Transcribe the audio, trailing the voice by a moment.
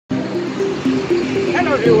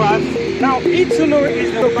Hello viewers, now 𝐼TÀNÚ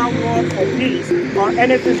is the global word for peace or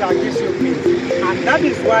anything that gives you peace, and that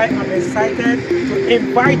is why I'm excited to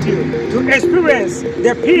invite you to experience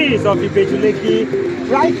the peace of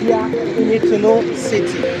Ibeju-lekki right here in 𝐼TàNÚ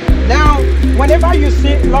City. Now, whenever you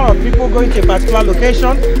see a lot of people going to a particular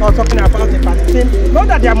location or talking about a particular thing, know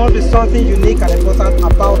that there must be something unique and important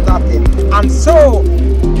about that thing. And so,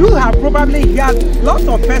 you have probably heard lots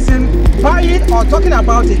of persons buying or talking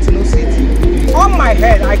about 𝐼TàNÚ City. On my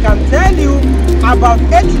head, I can tell you about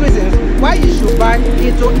 8 reasons why you should buy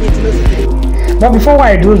into 𝐼TàNÚ City. But before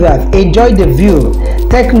I do that, enjoy the view.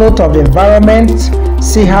 Take note of the environment.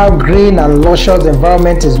 See how green and luscious the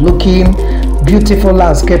environment is looking. Beautiful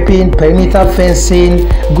landscaping, perimeter fencing,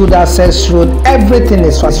 good access road, everything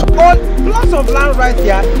is fast. All plots of land right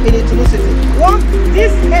here in 𝐼TàNÚ City. One,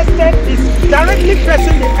 this estate is directly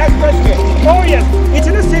facing the expressway. Oh yes,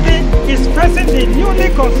 𝐼TàNÚ City is facing the newly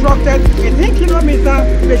constructed 18-km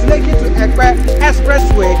Ibeju-lekki to 𝘱𝑒𝑘𝑝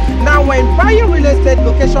expressway. Now, when buying real estate,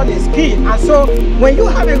 location is key, and so when you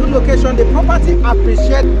have a good location, the property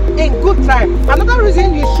appreciates in good time. Another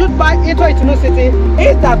reason you should buy into 𝐼TàNÚ City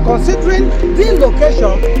is that considering the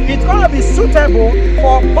location, it's going to be suitable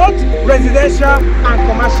for both residential and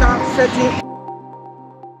commercial settings.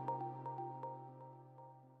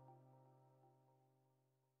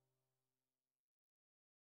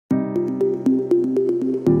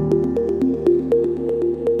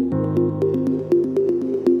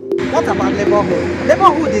 What about neighborhood?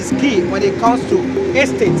 Neighborhood is key when it comes to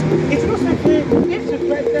estate. 𝐼TàNÚ City is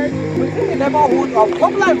situated within the neighborhood of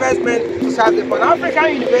popular investment such as the Pan-African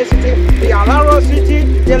University, the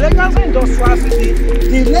𝐿𝑜𝑐𝑎𝑡𝑖𝑜𝑛, the Lagos Industrial City,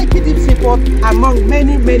 the Lekki Deep Seaport, among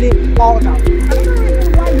many others. Another reason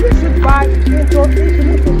why you should buy into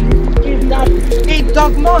𝐼TàNÚ City is that it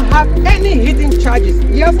does not have any hidden charges.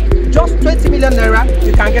 Yes, just 20 million naira,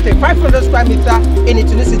 you can get a 500 square meter in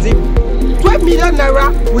𝐼TàNÚ City. 12 million naira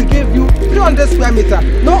will give you 300 square meter.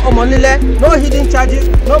 No omonile, no hidden charges,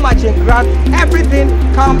 no matching grant. Everything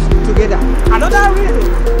comes together. Another reason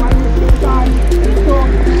why you should buy into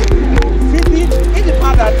City is the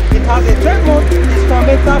fact that it has a 12-month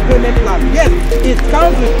installmental payment plan. Yes, it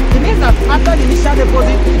comes with, it means that after the initial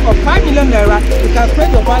deposit of 5 million naira, you can pay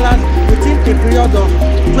your balance within a period of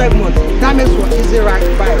 12 months. That makes for easy right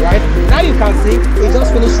buy, right? Now you can see it just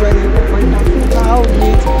finished raining, but you can see how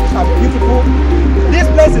neat and beautiful this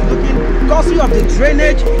place is looking. Because of the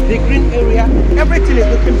drainage, the green area, everything is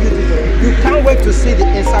looking beautiful. You can't wait to see the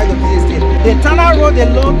inside of this estate. The tunnel road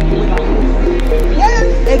alone will amuse. Yes,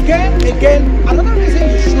 again, another reason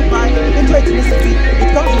you should buy into 𝐼TàNÚ City,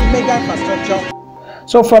 it comes with mega infrastructure.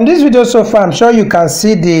 So from this video so far, I'm sure you can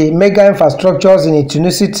see the mega infrastructures in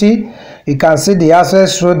𝐼TàNÚ City. You can see the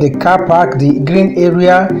access road, the car park, the green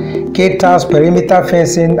area, gatehouse, perimeter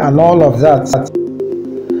fencing, and all of that.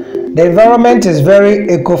 The environment is very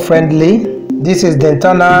eco-friendly. This is the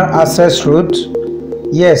internal access road.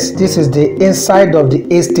 Yes, this is the inside of the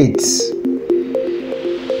estates.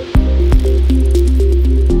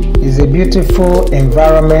 It's a beautiful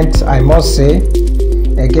environment, I must say.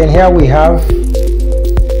 Again, here we have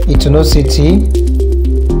𝐼TàNÚ City,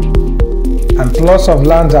 and plots of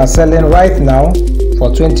land are selling right now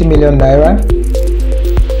for 20 million naira.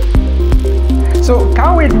 So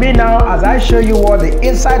come with me now as I show you what the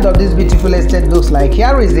inside of this beautiful estate looks like.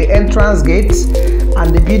 Here is the entrance gate,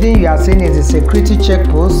 and the building you are seeing is the security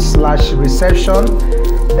checkpost / reception.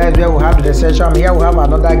 That's where we have the reception. Here we have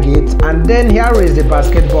another gate, and then here is the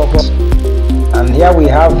basketball court. And here we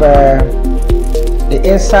have the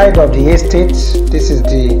inside of the estate. This is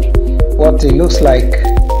what it looks like.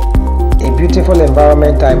 A beautiful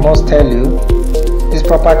environment, I must tell you. This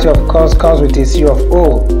property of course comes with a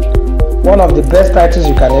CofO. One of the best titles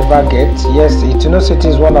you can ever get. Yes, 𝐼TàNÚ City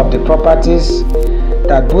is one of the properties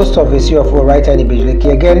that boasts of a CofO right in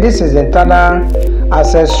Ibeju-lekki. Again, this is internal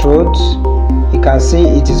access road. You can see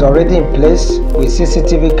it is already in place with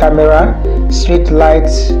CCTV camera, street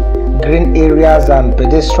lights, green areas, and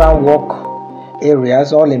pedestrian walk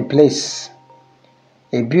areas all in place.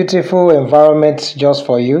 A beautiful environment just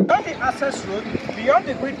for you. Beyond the access road, beyond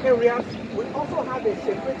the green areas, we also have a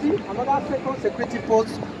security, another second security post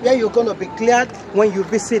where you're going to be cleared when you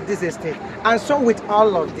visit this estate. And so with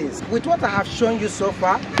all of this, with what I have shown you so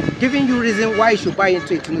far, giving you reason why you should buy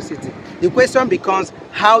into 𝐼TàNÚ City, the question becomes,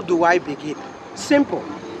 how do I begin? Simple.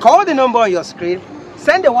 Call the number on your screen,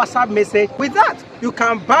 send a WhatsApp message. With that, you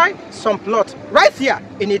can buy some plot right here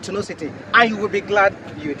in 𝐼TàNÚ City, and you will be glad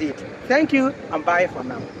you did. Thank you, and bye for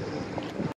now.